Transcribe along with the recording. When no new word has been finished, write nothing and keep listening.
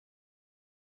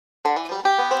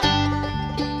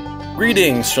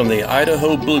Greetings from the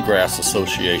Idaho Bluegrass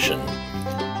Association.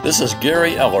 This is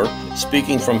Gary Eller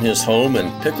speaking from his home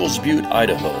in Pickles Butte,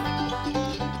 Idaho.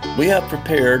 We have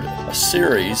prepared a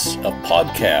series of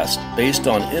podcasts based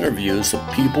on interviews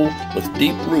of people with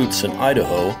deep roots in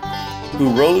Idaho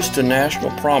who rose to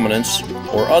national prominence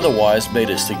or otherwise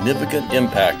made a significant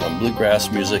impact on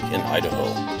bluegrass music in Idaho.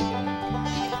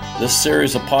 This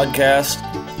series of podcasts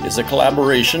is a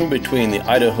collaboration between the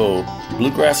Idaho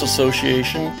Bluegrass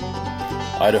Association,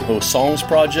 Idaho Songs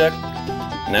Project,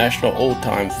 National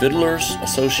Oldtime Fiddlers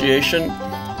Association,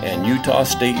 and Utah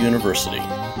State University.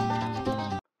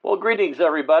 Well, greetings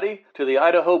everybody to the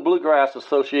Idaho Bluegrass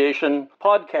Association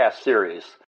podcast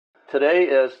series. Today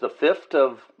is the 5th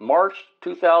of March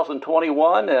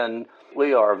 2021, and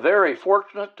we are very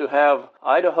fortunate to have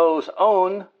Idaho's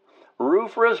own Rue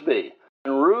Frisbee.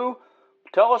 And Rue,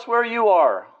 tell us where you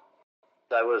are.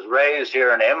 I was raised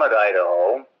here in Emmett,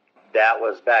 Idaho. That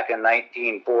was back in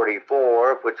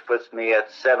 1944, which puts me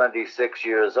at 76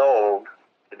 years old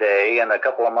today. In a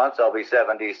couple of months, I'll be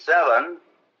 77.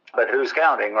 But who's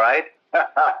counting, right?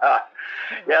 Yeah,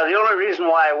 the only reason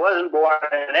why I wasn't born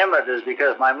in Emmett is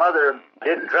because my mother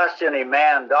didn't trust any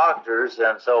man doctors,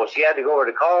 and so she had to go over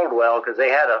to Caldwell because they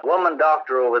had a woman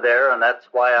doctor over there, and that's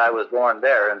why I was born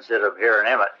there instead of here in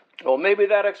Emmett. Well, maybe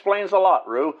that explains a lot,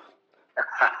 Rue.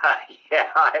 Yeah,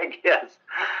 I guess.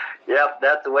 Yep,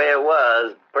 that's the way it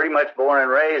was. Pretty much born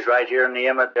and raised right here in the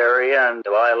Emmett area, and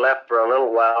I left for a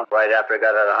little while. Right after I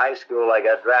got out of high school, I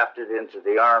got drafted into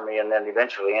the Army and then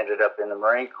eventually ended up in the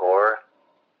Marine Corps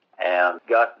and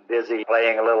got busy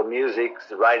playing a little music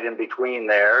right in between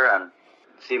there. And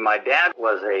see, my dad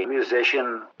was a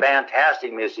musician,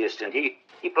 fantastic musician. He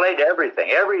played everything,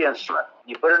 every instrument.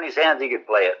 You put it in his hands, he could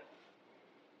play it.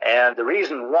 And the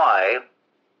reason why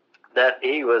that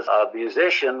he was a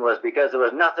musician was because there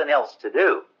was nothing else to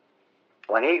do.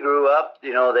 When he grew up,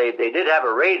 you know, they did have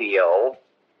a radio,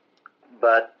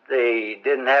 but they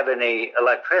didn't have any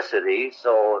electricity,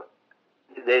 so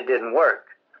they didn't work.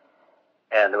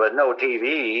 And there was no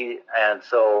TV, and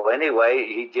so anyway,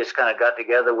 he just kind of got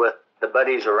together with the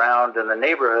buddies around in the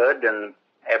neighborhood, and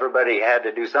everybody had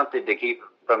to do something to keep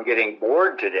from getting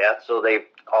bored to death, so they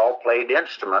all played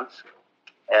instruments,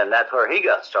 and that's where he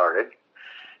got started.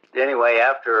 Anyway,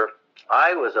 after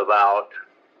I was about,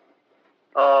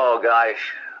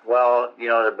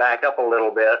 to back up a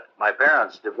little bit, my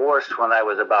parents divorced when I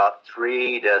was about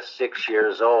 3 to 6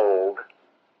 years old,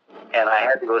 and I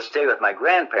had to go stay with my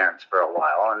grandparents for a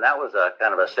while, and that was a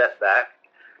kind of a setback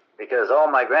because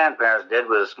all my grandparents did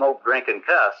was smoke, drink, and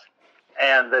cuss.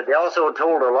 And they also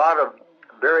told a lot of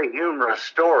very humorous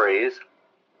stories,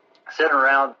 sitting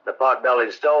around the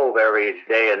pot-bellied stove every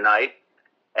day and night.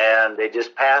 And they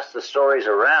just passed the stories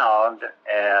around,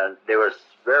 and they were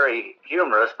very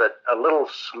humorous, but a little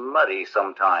smutty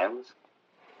sometimes.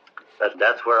 But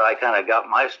that's where I kind of got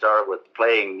my start with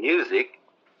playing music,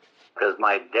 because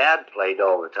my dad played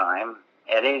all the time.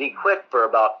 And then he quit for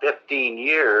about 15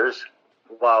 years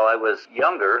while I was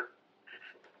younger,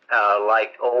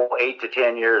 8 to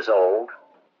 10 years old.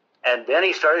 And then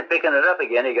he started picking it up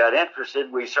again. He got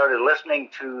interested. We started listening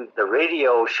to the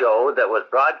radio show that was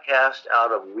broadcast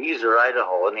out of Weiser,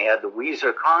 Idaho, and they had the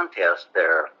Weiser contest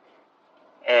there.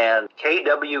 And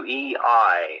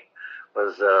KWEI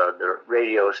was the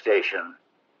radio station.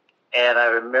 And I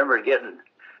remember getting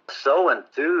so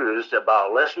enthused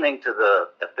about listening to the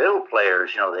fiddle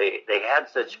players. You know, they had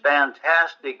such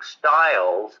fantastic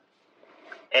styles.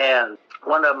 And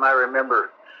one of them I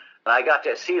remember, I got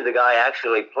to see the guy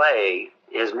actually play.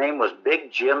 His name was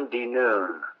Big Jim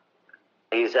DeNoon.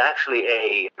 He's actually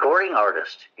a recording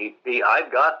artist.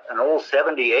 I've got an old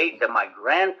 78 that my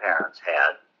grandparents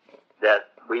had that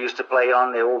we used to play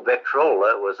on the old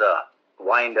Victrola. It was a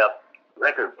wind-up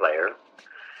record player.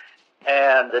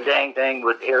 And the dang thing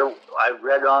would hear, I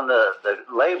read on the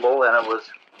label, and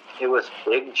it was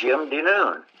Big Jim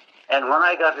DeNoon. And when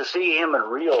I got to see him in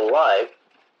real life,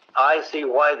 I see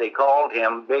why they called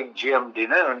him Big Jim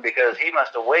DeNoon, because he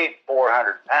must have weighed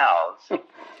 400 pounds.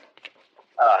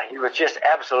 He was just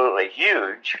absolutely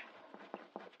huge.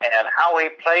 And how he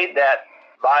played that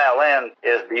violin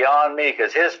is beyond me,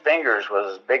 because his fingers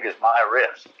was as big as my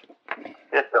wrist.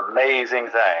 It's an amazing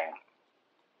thing.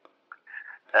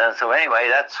 And so anyway,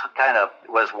 that's kind of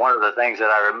was one of the things that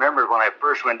I remembered when I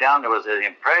first went down. There was an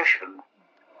impression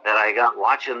that I got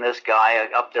watching this guy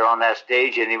up there on that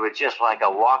stage, and he was just like a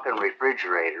walking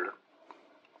refrigerator.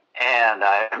 And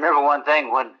I remember one thing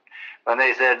when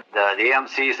they said, the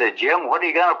MC said, "Jim, what are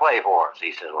you going to play for us?"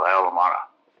 He said, "Well, I'm going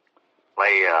to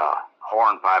play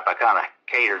hornpipe." I kind of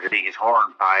catered to these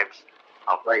hornpipes.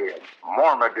 I'll play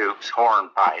Marmaduke's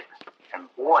hornpipe. And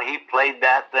boy, he played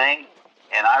that thing,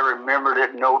 and I remembered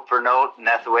it note for note, and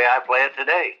that's the way I play it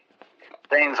today.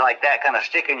 Things like that kind of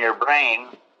stick in your brain,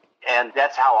 and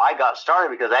that's how I got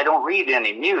started, because I don't read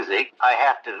any music. I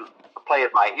have to play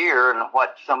it by ear, and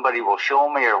what somebody will show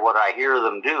me or what I hear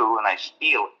them do, and I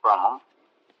steal it from them.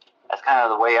 That's kind of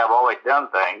the way I've always done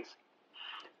things.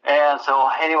 And so,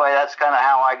 anyway, that's kind of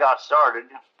how I got started.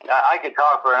 I could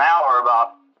talk for an hour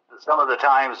about some of the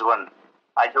times when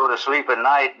I'd go to sleep at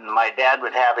night and my dad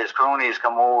would have his cronies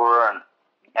come over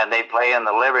and they'd play in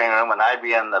the living room and I'd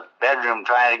be in the bedroom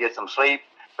trying to get some sleep.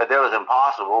 But that was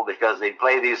impossible because they'd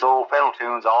play these old fiddle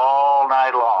tunes all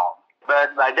night long.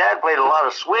 But my dad played a lot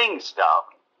of swing stuff,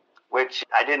 which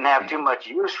I didn't have too much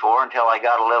use for until I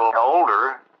got a little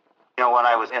older. You know, when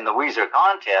I was in the Weezer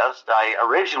contest, I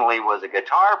originally was a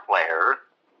guitar player,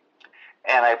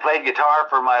 and I played guitar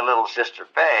for my little sister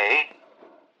Faye,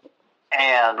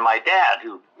 and my dad,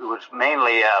 who was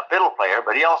mainly a fiddle player,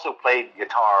 but he also played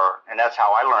guitar, and that's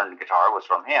how I learned guitar, was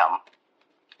from him.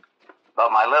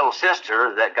 But my little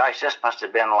sister, this must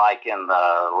have been like in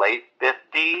the late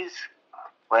 50s,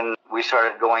 when we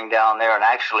started going down there and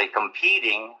actually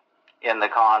competing in the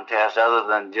contest other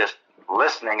than just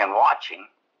listening and watching.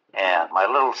 And my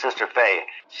little sister Faye,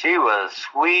 she was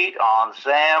sweet on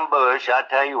Sam Bush. I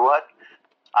tell you what,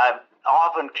 I've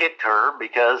often kicked her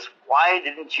because why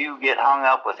didn't you get hung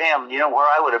up with him? You know where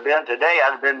I would have been today?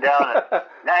 I'd have been down in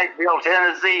Nashville,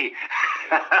 Tennessee.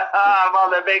 I'm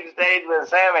on the big stage with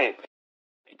Sammy.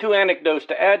 Two anecdotes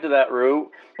to add to that,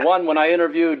 Rue. One, when I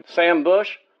interviewed Sam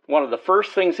Bush, one of the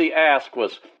first things he asked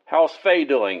was, "How's Faye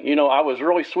doing?" You know, I was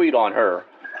really sweet on her.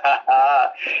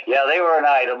 Yeah, they were an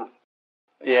item.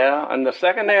 Yeah, and the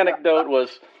second anecdote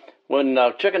was when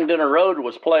Chicken Dinner Road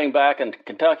was playing back in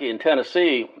Kentucky and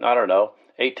Tennessee, I don't know,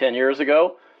 8-10 years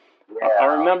ago. Yeah. I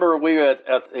remember we were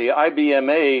at the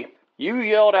IBMA, you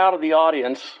yelled out of the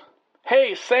audience,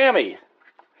 "Hey, Sammy!"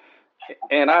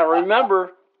 And I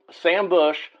remember Sam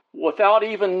Bush, without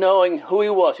even knowing who he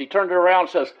was, he turned around and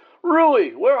says,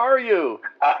 "Rui, where are you?"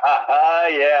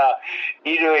 Yeah,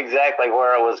 he knew exactly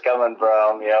where I was coming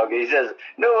from. You know, he says,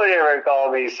 nobody ever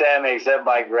called me Sammy except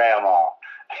my grandma.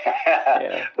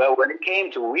 Yeah. But when it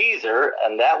came to Weezer,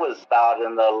 and that was about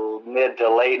in the mid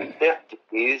to late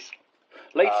 50s.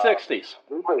 Late 60s.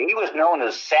 He was known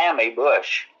as Sammy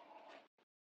Bush.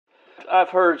 I've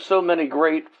heard so many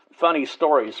great, funny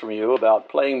stories from you about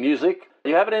playing music.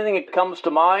 Do you have anything that comes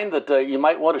to mind that you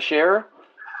might want to share?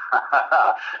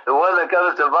 The one that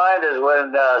comes to mind is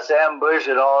when Sam Bush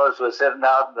and all of us was sitting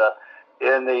out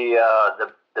in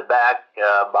the back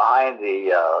behind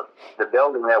the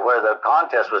building there where the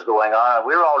contest was going on. And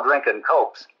we were all drinking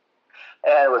Cokes,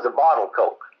 and it was a bottle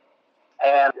Coke.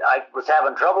 And I was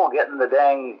having trouble getting the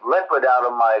dang liquid out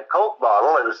of my Coke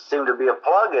bottle. It seemed to be a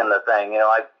plug in the thing. You know,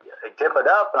 I tip it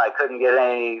up and I couldn't get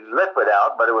any liquid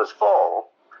out, but it was full.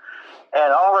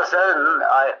 And all of a sudden,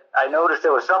 I noticed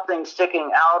there was something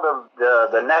sticking out of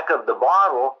the neck of the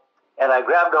bottle, and I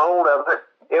grabbed a hold of it.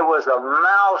 It was a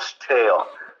mouse tail.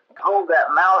 I pulled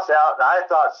that mouse out, and I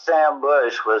thought Sam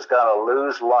Bush was going to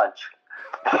lose lunch.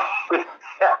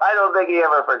 I don't think he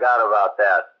ever forgot about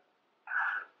that.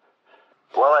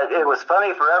 Well, it was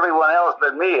funny for everyone else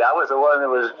but me. I was the one that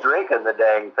was drinking the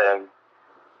dang thing.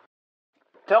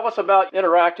 Tell us about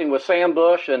interacting with Sam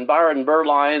Bush and Byron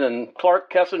Berline and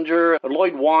Clark Kessinger, and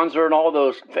Lloyd Wanzer, and all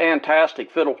those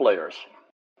fantastic fiddle players.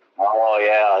 Oh,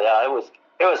 yeah.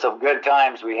 It was some good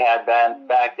times we had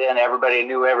back then. Everybody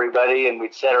knew everybody, and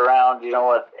we'd sit around, you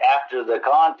know, after the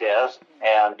contest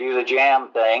and do the jam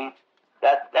thing.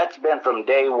 That's been from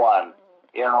day one.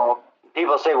 You know,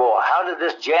 people say, well, how did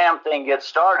this jam thing get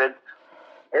started?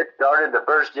 It started the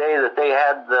first day that they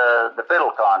had the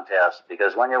fiddle contest,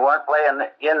 because when you weren't playing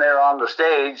in there on the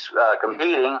stage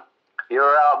competing, you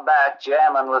were out back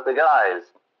jamming with the guys.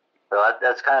 So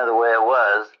that's kind of the way it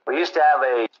was. We used to have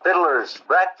a fiddler's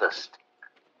breakfast,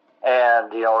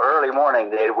 and, you know, early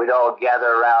morning we'd all gather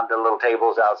around the little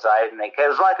tables outside, and it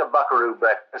was like a buckaroo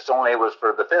breakfast, only it was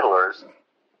for the fiddlers.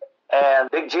 And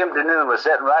Big Jim DeNoon was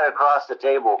sitting right across the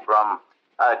table from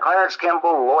Clarence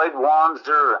Kimball, Lloyd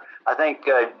Wanzer, I think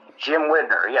Jim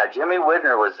Widner. Yeah, Jimmy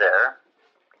Widner was there.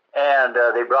 And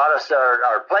they brought us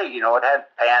our plate. You know, it had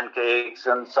pancakes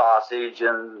and sausage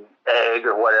and egg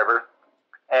or whatever.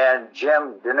 And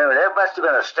Jim DeNoon, there must have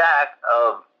been a stack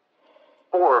of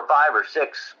 4 or 5 or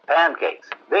 6 pancakes,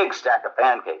 big stack of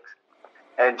pancakes.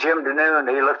 And Jim DeNoon,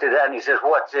 he looked at that and he says,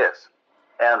 "What's this?"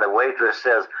 And the waitress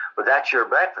says, "Well, that's your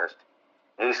breakfast."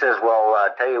 He says, "Well,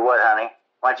 tell you what, honey,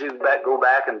 why don't you go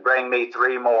back and bring me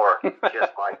 3 more,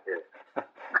 just like this."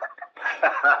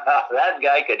 That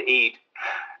guy could eat.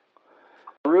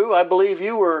 Rue, I believe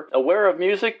you were aware of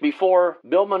music before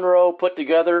Bill Monroe put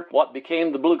together what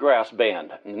became the Bluegrass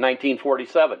Band in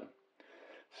 1947.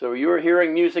 So you were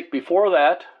hearing music before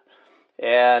that,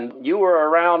 and you were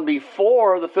around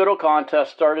before the fiddle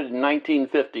contest started in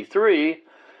 1953,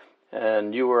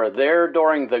 and you were there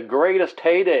during the greatest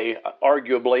heyday,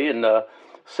 arguably, in the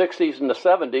 60s and the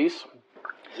 70s.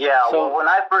 Yeah, well, when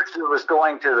I first was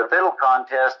going to the fiddle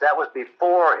contest, that was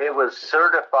before it was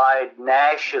certified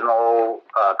national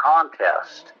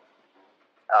contest.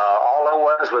 All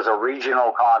it was a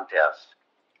regional contest.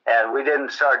 And we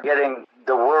didn't start getting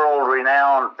the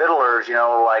world-renowned fiddlers,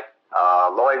 like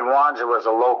Lloyd Wanzer was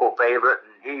a local favorite,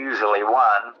 and he usually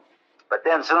won. But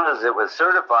then as soon as it was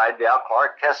certified,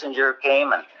 Clark Kessinger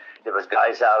came, and there was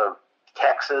guys out of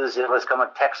Texas. It was coming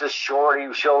Texas Shorty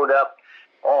who showed up.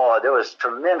 Oh, there was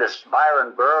tremendous.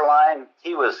 Byron Berline,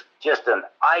 he was just an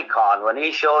icon when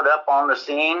he showed up on the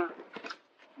scene.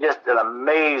 Just an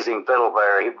amazing fiddle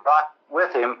player. He brought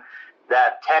with him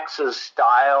that Texas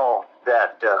style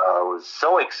that was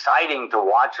so exciting to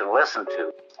watch and listen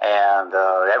to. And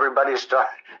everybody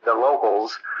started, the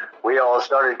locals, we all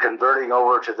started converting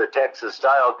over to the Texas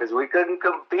style because we couldn't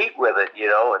compete with it,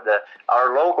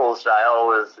 Our local style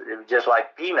was just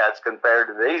like peanuts compared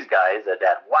to these guys that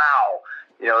wow.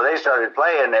 They started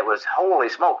playing, it was, holy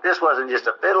smoke, this wasn't just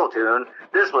a fiddle tune,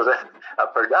 this was a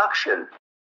production.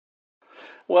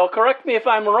 Well, correct me if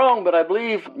I'm wrong, but I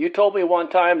believe you told me one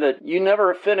time that you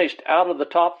never finished out of the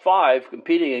top 5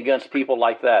 competing against people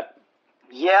like that.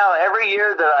 Yeah, every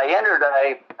year that I entered,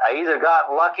 I either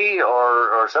got lucky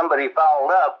or somebody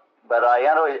fouled up, but I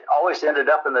always ended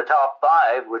up in the top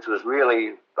 5, which was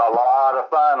really a lot of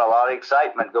fun, a lot of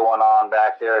excitement going on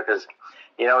back there, because,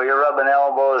 you're rubbing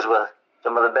elbows with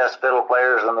some of the best fiddle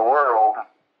players in the world.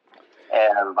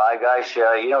 And by gosh, you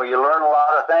learn a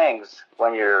lot of things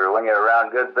when you're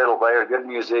around good fiddle players, good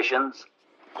musicians.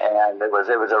 And it was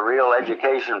a real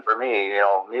education for me,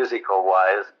 musical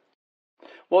wise.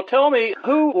 Well, tell me,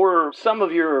 who were some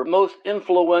of your most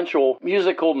influential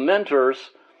musical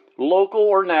mentors, local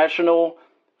or national,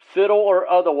 fiddle or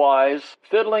otherwise,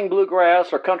 fiddling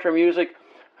bluegrass or country music?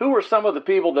 Who were some of the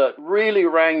people that really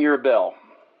rang your bell?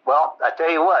 Well, I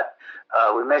tell you what,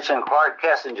 we mentioned Clark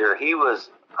Kessinger. He was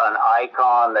an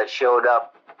icon that showed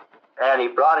up, and he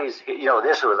brought his,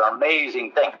 this was an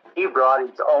amazing thing. He brought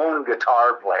his own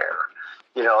guitar player.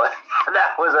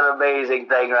 That was an amazing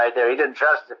thing right there. He didn't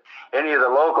trust any of the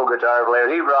local guitar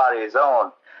players. He brought his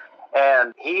own.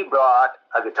 And he brought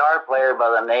a guitar player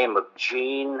by the name of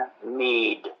Gene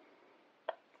Meade.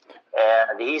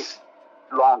 And he's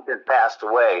long since passed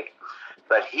away.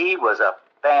 But he was a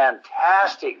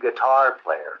fantastic guitar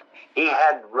player. He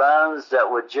had runs that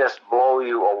would just blow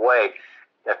you away.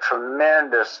 A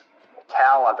tremendous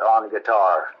talent on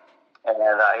guitar. And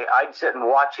I'd sit and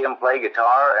watch him play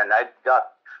guitar, and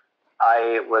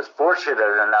I was fortunate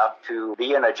enough to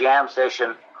be in a jam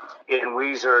session in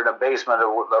Weiser in the basement of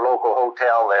the local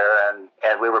hotel there,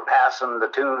 and we were passing the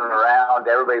tune around.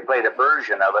 Everybody played a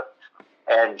version of it,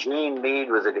 and Gene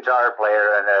Meade was a guitar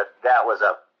player, and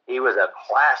he was a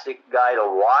classic guy to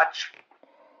watch.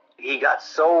 He got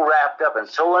so wrapped up and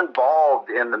so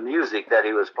involved in the music that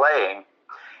he was playing,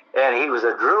 and he was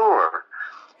a drooler.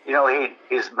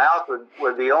 His mouth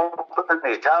would be open,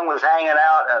 his tongue was hanging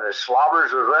out, and the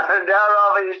slobbers were running down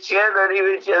off his chin, and he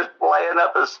was just playing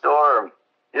up a storm.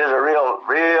 He was a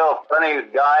real funny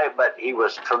guy, but he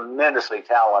was tremendously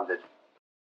talented.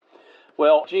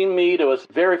 Well, Gene Meade was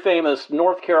a very famous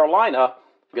North Carolina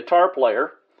guitar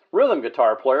player. Rhythm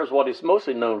guitar player is what he's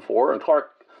mostly known for, and Clark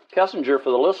Kessinger,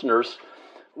 for the listeners,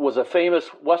 was a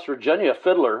famous West Virginia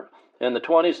fiddler in the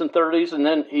 20s and 30s, and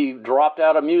then he dropped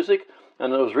out of music,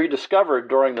 and it was rediscovered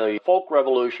during the folk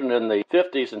revolution in the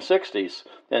 50s and 60s,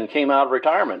 and came out of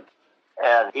retirement.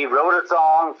 And he wrote a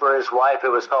song for his wife. It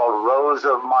was called Rose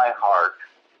of My Heart.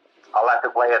 I'll have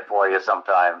to play it for you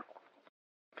sometime.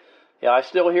 Yeah, I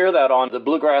still hear that on the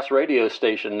bluegrass radio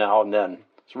station now and then.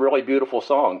 It's a really beautiful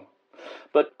song.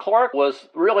 But Clark was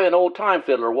really an old-time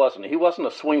fiddler, wasn't he? He wasn't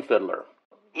a swing fiddler.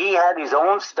 He had his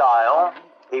own style.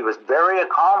 He was very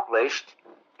accomplished.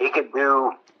 He could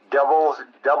do double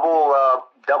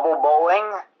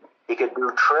bowing. He could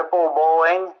do triple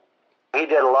bowing. He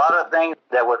did a lot of things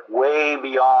that was way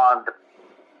beyond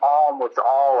almost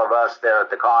all of us there at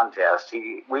the contest.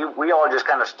 We all just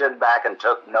kind of stood back and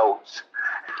took notes.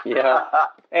 Yeah,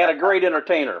 and a great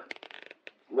entertainer.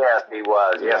 Yes, he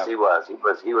was. Yeah. Yes, he was.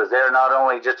 He was there not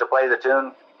only just to play the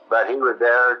tune, but he was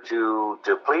there to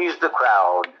please the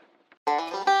crowd.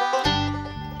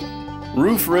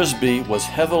 Rue Frisbee was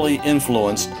heavily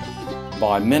influenced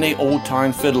by many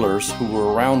old-time fiddlers who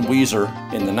were around Weezer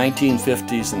in the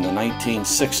 1950s and the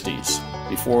 1960s,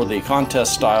 before the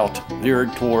contest style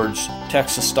veered towards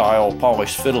Texas-style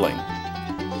polished fiddling.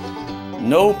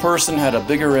 No person had a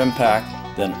bigger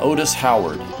impact than Otis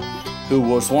Howard, who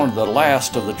was one of the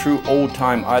last of the true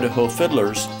old-time Idaho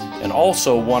fiddlers and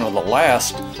also one of the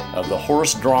last of the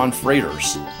horse-drawn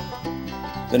freighters.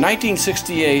 The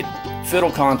 1968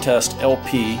 Fiddle Contest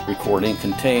LP recording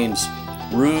contains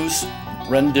Rue's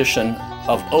rendition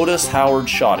of Otis Howard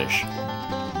Schottische.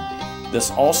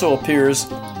 This also appears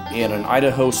in an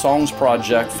Idaho Songs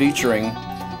project featuring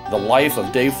the life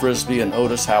of Dave Frisbee and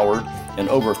Otis Howard and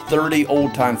over 30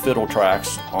 old-time fiddle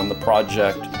tracks on the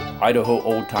project Idaho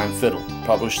Old-Time Fiddle,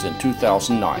 published in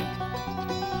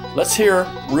 2009. Let's hear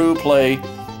Rue play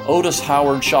Otis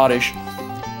Howard Schottische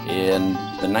in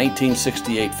the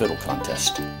 1968 Fiddle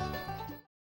Contest.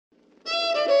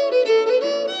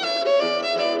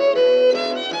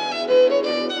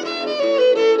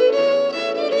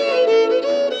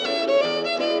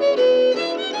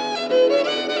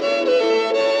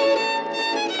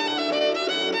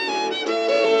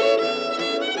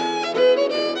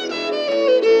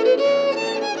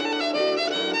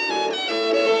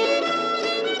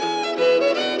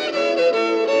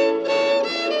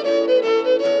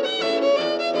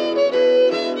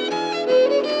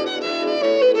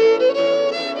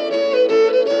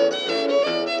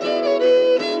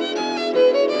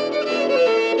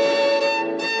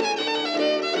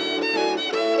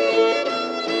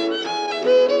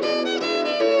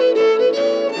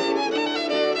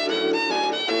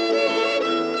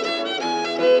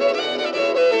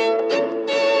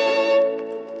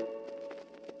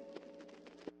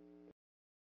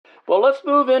 Well, let's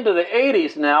move into the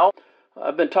 80s now.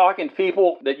 I've been talking to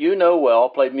people that you know well,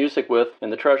 played music with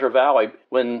in the Treasure Valley,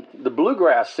 when the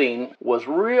bluegrass scene was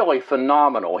really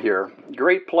phenomenal here.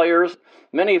 Great players,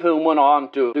 many of whom went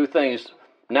on to do things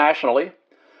nationally.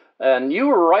 And you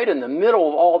were right in the middle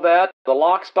of all that, the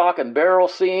lock, stock, and barrel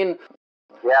scene.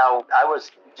 Yeah, I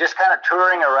was just kind of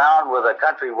touring around with a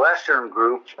country western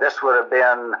group. This would have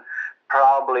been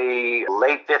probably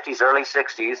late 50s, early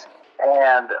 60s.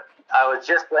 And I was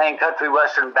just playing country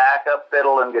western backup,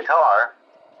 fiddle, and guitar.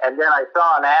 And then I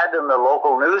saw an ad in the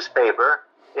local newspaper.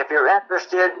 If you're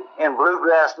interested in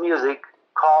bluegrass music,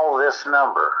 call this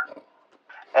number.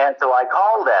 And so I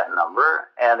called that number,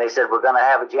 and they said, we're going to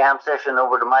have a jam session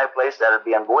over to my place. That would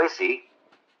be in Boise.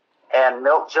 And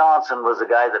Milt Johnson was the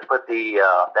guy that put the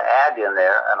ad in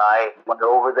there. And I went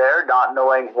over there not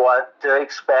knowing what to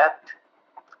expect.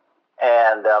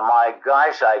 And my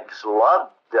gosh, I just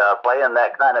loved playing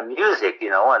that kind of music, you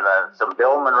know, and some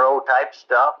Bill Monroe type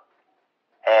stuff.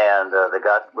 And they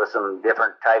got with some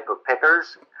different type of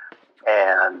pickers.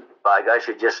 And by gosh,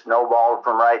 it just snowballed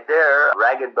from right there.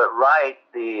 Ragged But Right,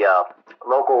 the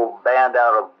local band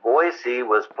out of Boise,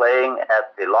 was playing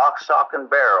at the Lock, Stock, and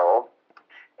Barrel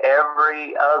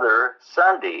every other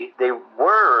Sunday. They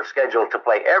were scheduled to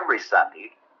play every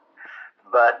Sunday,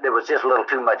 but it was just a little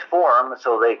too much for them,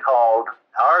 so they called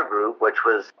our group, which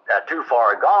was Too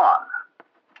Far Gone.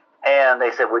 And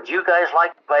they said, would you guys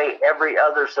like to play every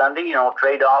other Sunday, you know,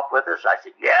 trade off with us? I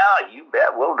said, yeah, you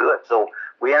bet, we'll do it. So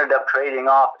we ended up trading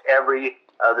off every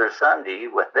other Sunday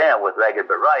with them, with Ragged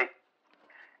But Right.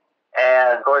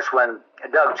 And of course, when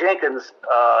Doug Jenkins,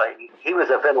 he was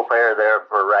a fiddle player there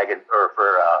for Ragged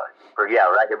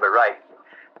But Right.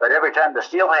 But every time the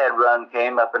Steelhead run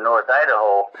came up in North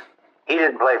Idaho, he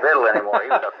didn't play fiddle anymore. He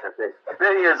was up to 50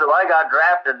 years, so I got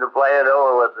drafted to play it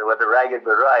over with the Ragged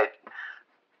But Right,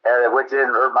 which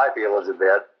didn't hurt my feelings a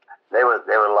bit. They were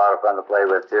a lot of fun to play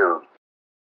with too.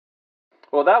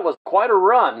 Well, that was quite a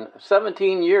run,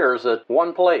 17 years at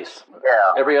one place.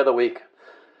 Yeah. Every other week.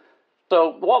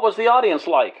 So what was the audience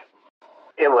like?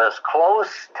 It was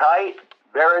close, tight,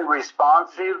 very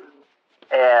responsive.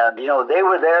 And, you know, they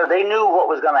were there. They knew what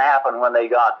was going to happen when they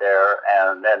got there,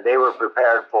 and they were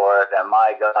prepared for it. And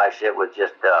my gosh, it was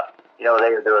just, you know,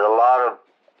 there was a lot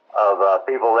of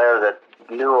people there that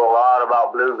knew a lot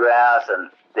about bluegrass, and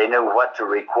they knew what to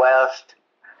request.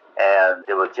 And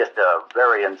it was just a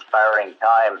very inspiring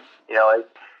time. You know,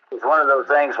 it's one of those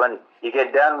things when you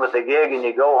get done with the gig and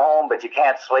you go home, but you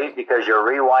can't sleep because you're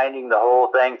rewinding the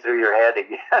whole thing through your head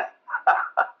again.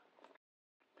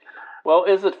 Well,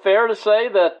 is it fair to say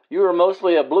that you were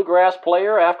mostly a bluegrass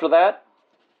player after that?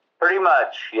 Pretty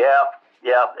much, yeah.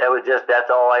 Yeah, it was just, that's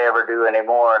all I ever do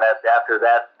anymore. And after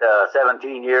that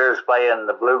 17 years playing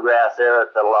the bluegrass there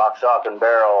at the Lock, Stock, and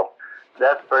Barrel,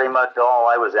 that's pretty much all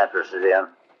I was interested in.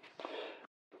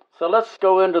 So let's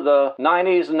go into the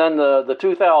 90s and then the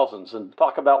 2000s and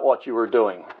talk about what you were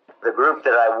doing. The group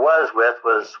that I was with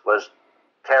was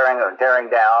tearing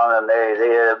down, and they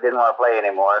didn't want to play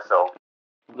anymore. So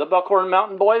The Buckhorn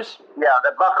Mountain Boys? yeah,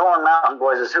 the Buckhorn Mountain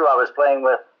Boys is who I was playing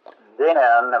with then,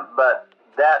 but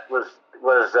that was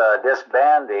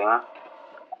disbanding,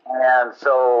 and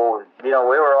so we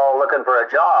were all looking for a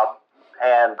job,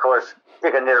 and of course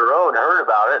Chicken Dinner Road heard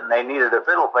about it, and they needed a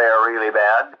fiddle player really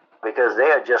bad because they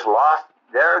had just lost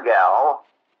their gal,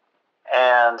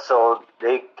 and so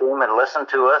they came and listened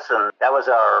to us, and that was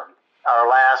our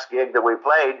last gig that we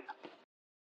played.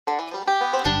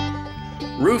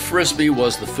 Rue Frisbee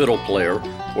was the fiddle player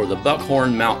for the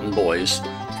Buckhorn Mountain Boys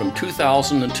from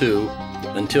 2002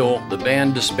 until the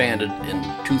band disbanded in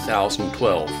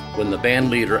 2012 when the band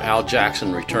leader Al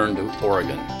Jackson returned to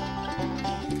Oregon.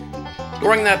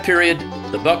 During that period,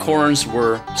 the Buckhorns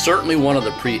were certainly one of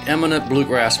the preeminent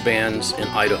bluegrass bands in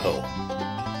Idaho.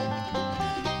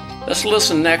 Let's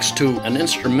listen next to an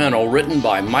instrumental written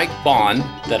by Mike Bond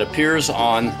that appears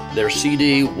on their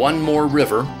CD One More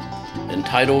River,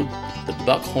 entitled The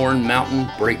Buckhorn Mountain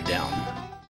Breakdown.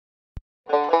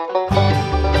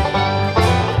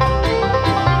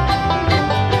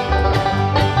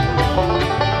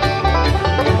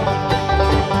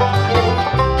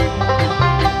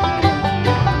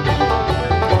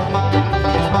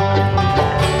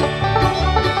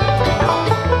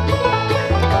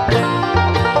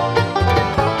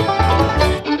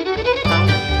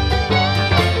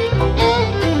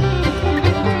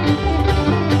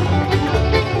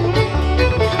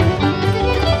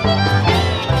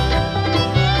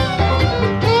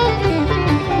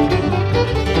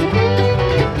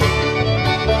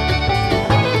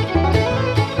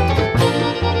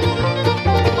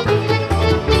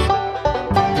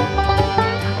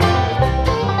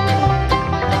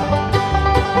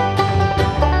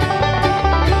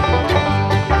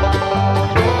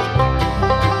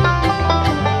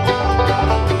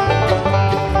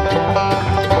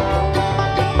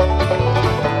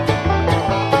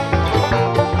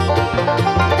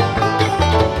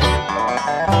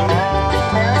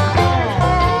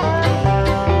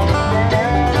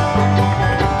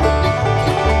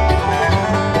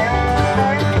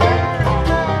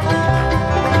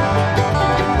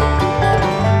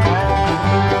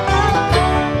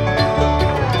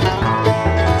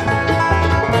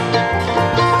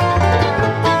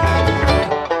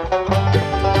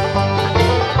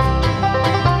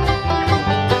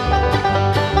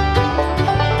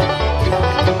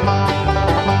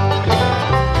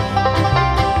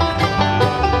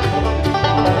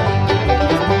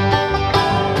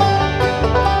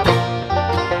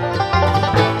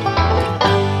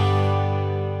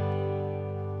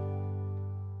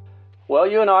 Well,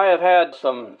 you and I have had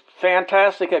some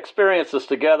fantastic experiences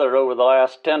together over the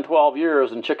last 10, 12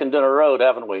 years in Chicken Dinner Road,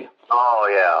 haven't we? Oh,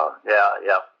 yeah.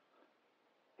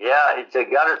 Yeah, it's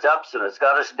got its ups and it's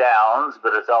got its downs,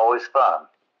 but it's always fun.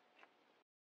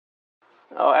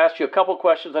 I'll ask you a couple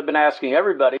questions I've been asking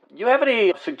everybody. Do you have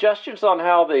any suggestions on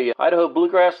how the Idaho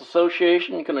Bluegrass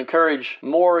Association can encourage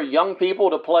more young people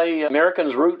to play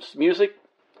Americans' roots music?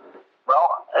 Well,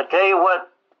 I tell you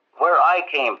what, where I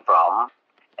came from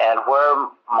and where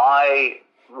my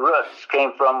roots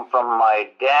came from my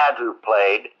dad who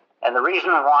played, and the reason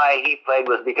why he played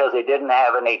was because they didn't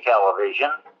have any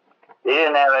television, they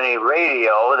didn't have any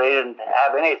radio, they didn't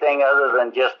have anything other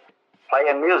than just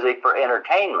playing music for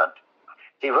entertainment.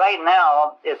 See, right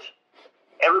now,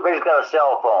 everybody's got a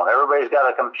cell phone, everybody's got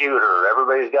a computer,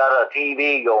 everybody's got a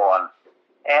TV going,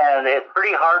 and it's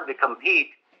pretty hard to compete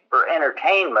for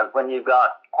entertainment when you've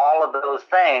got all of those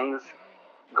things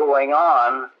going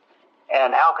on.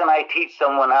 And how can I teach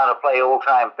someone how to play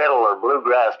old-time fiddle or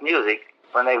bluegrass music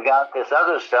when they've got this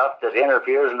other stuff that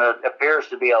interferes and it appears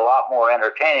to be a lot more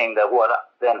entertaining than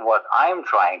what I'm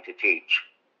trying to teach?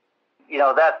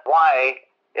 That's why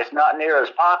it's not near as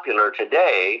popular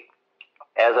today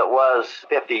as it was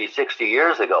 50, 60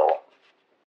 years ago.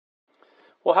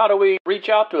 Well, how do we reach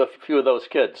out to a few of those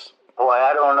kids? Boy,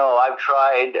 I don't know. I've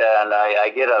tried, and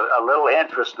I get a little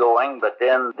interest going, but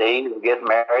then they either get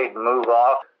married and move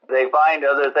off. They find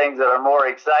other things that are more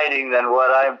exciting than what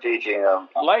I'm teaching them.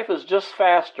 Life is just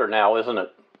faster now, isn't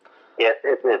it?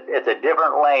 It's a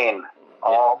different lane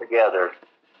altogether.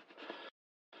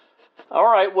 All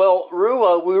right, well,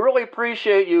 Rue, we really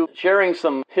appreciate you sharing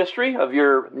some history of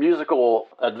your musical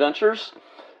adventures.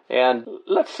 And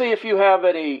let's see if you have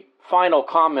any final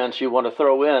comments you want to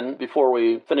throw in before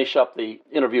we finish up the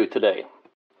interview today.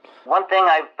 One thing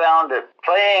I've found that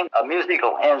playing a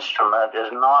musical instrument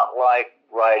is not like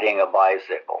riding a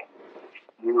bicycle.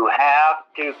 You have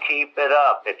to keep it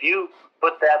up. If you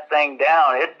put that thing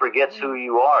down, it forgets who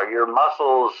you are. Your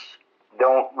muscles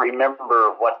don't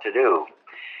remember what to do.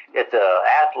 It's a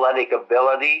athletic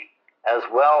ability as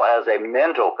well as a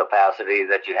mental capacity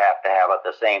that you have to have at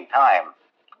the same time.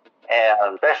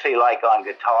 And especially like on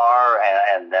guitar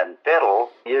and then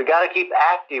fiddle, you got to keep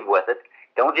active with it.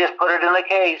 Don't just put it in the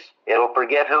case. It'll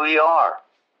forget who you are.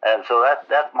 And so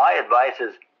that's my advice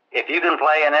is, if you can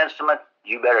play an instrument,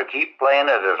 you better keep playing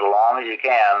it as long as you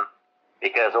can,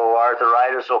 because old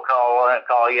arthritis will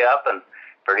call you up, and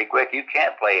pretty quick you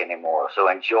can't play anymore. So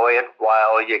enjoy it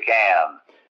while you can.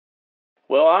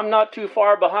 Well, I'm not too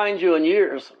far behind you in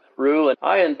years, Rue, and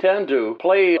I intend to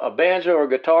play a banjo or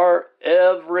guitar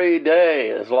every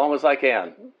day as long as I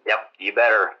can. Yep, you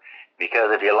better,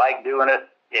 because if you like doing it,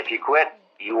 if you quit,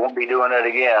 you won't be doing it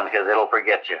again, because it'll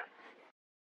forget you.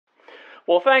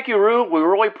 Well, thank you, Rue. We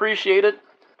really appreciate it.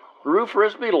 Rue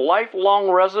Frisbee,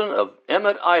 lifelong resident of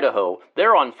Emmett, Idaho.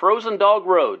 They're on Frozen Dog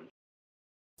Road.